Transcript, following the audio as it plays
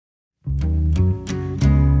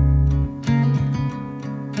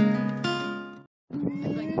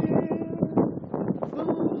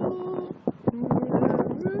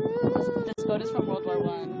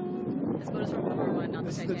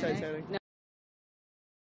This is the Titanic. No.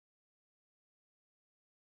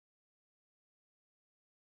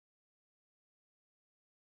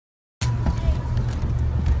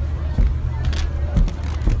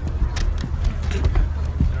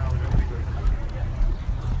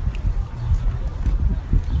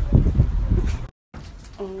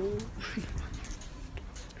 Oh.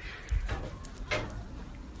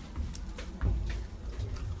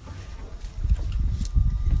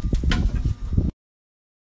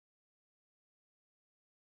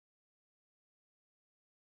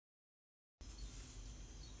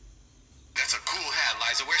 That's a cool hat,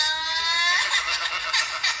 Liza. Where's...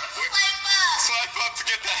 Swipe up to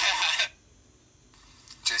get the hat.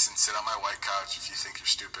 Jason, sit on my white couch if you think you're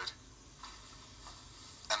stupid.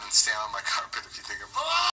 And then stand on my carpet if you think I'm...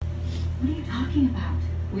 What are you talking about?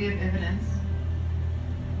 We have evidence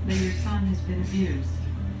that your son has been abused.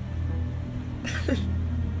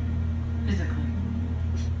 Physically.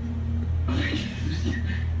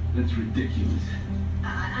 That's ridiculous.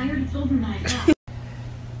 I already told him that I got.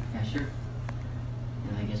 Yeah, sure.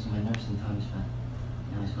 And I guess my nurse and Tommy's fine.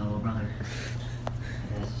 Now he's my little brother.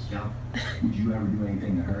 That's his job. Would you ever do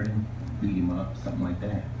anything to hurt him? Beat him up? Something like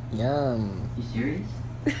that? Yum. You serious?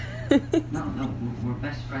 No, we're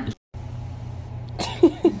best friends.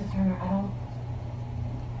 Mrs. Turner,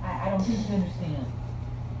 I don't think you understand.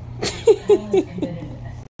 I am committed to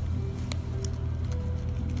this.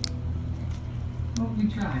 Well, we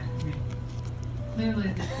tried. I mean, clearly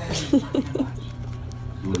this family is not too much.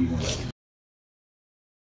 So what do you want to do?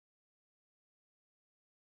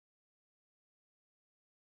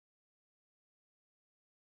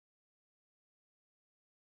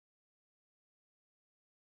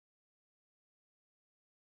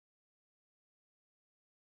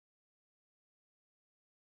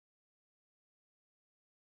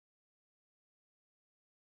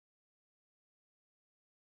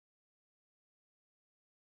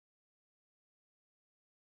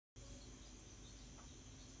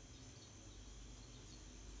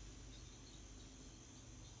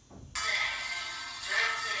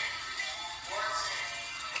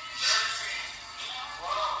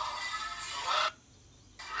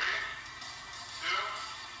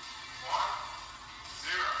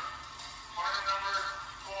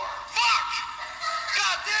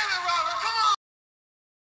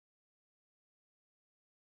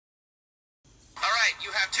 You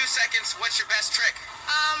have 2 seconds. What's your best trick?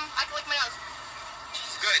 I can lick my nose.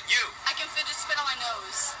 Good. You. I can fidget spin on my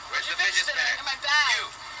nose. Where's the fidget spinner? In my bag. You.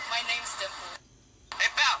 My name's Dimple. Hey,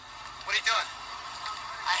 pal. What are you doing?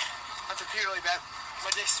 I have to pee really bad. My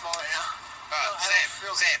dick's small right now.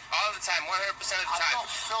 Same. All the time. 100% of the time. I don't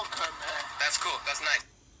feel good, man. That's cool. That's nice.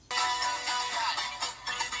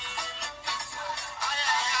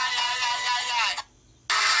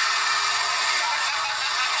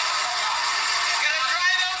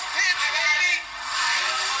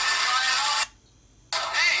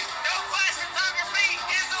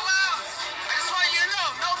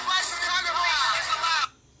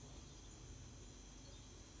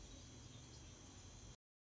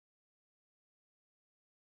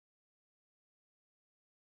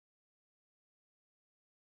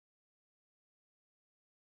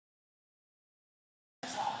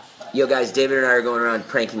 Yo guys, David and I are going around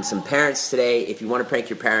pranking some parents today. If you want to prank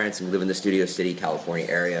your parents and you live in the Studio City, California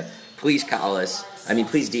area, please call us.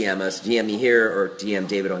 Please DM us. DM me here or DM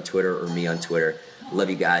David on Twitter or me on Twitter. Love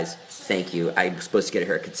you guys. Thank you. I'm supposed to get a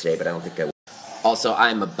haircut today, but I don't think I will. Also,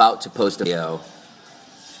 I'm about to post a video,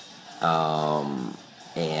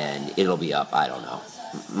 and it'll be up. I don't know.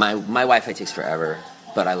 My Wi-Fi takes forever,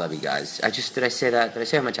 but I love you guys. Did I say that? Did I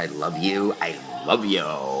say how much I love you? I love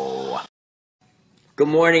you. Good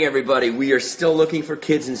morning, everybody. We are still looking for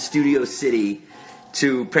kids in Studio City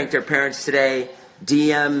to prank their parents today.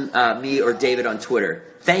 DM me or David on Twitter.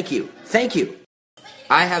 Thank you. Thank you.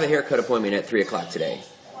 I have a haircut appointment at 3 o'clock today.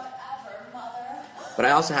 But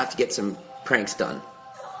I also have to get some pranks done.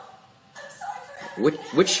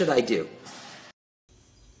 Which should I do?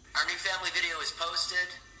 Our new family video is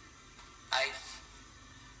posted. I'm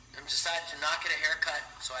decided to not get a haircut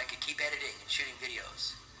so I could keep editing and shooting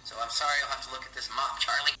videos. So I'm sorry I'll have to look at this mop,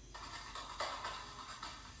 Charlie.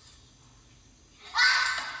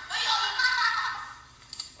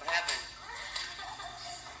 What happened?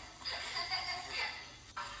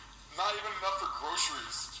 Not even enough for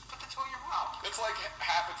groceries. Just put the tool in your mouth. It's like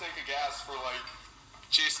half a tank of gas for like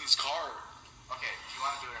Jason's car. Okay, do you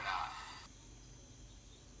want to do it or not?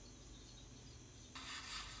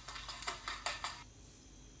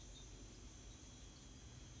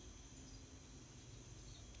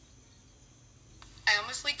 I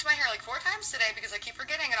almost leaked my hair like 4 times today because I keep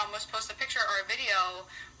forgetting and almost post a picture or a video,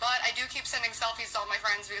 but I do keep sending selfies to all my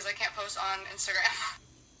friends because I can't post on Instagram.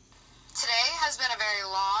 Today has been a very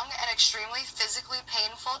long and extremely physically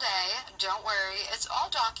painful day. Don't worry, it's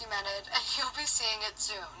all documented and you'll be seeing it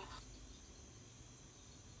soon.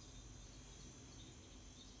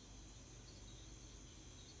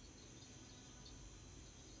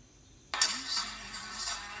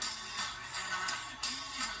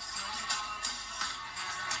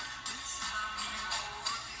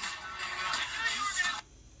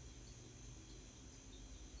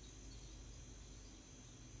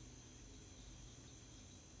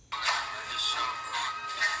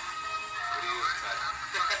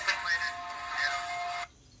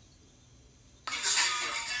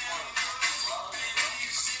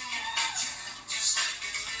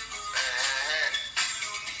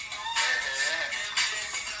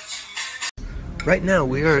 Right now,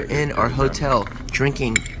 we are in our hotel,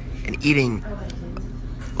 drinking and eating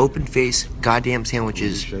open-face goddamn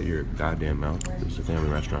sandwiches. Shut your goddamn mouth. It's a family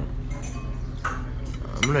restaurant.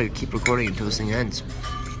 I'm gonna keep recording until this thing ends.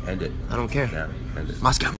 End it. I don't care. Yeah, end it.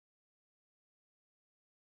 Moscow.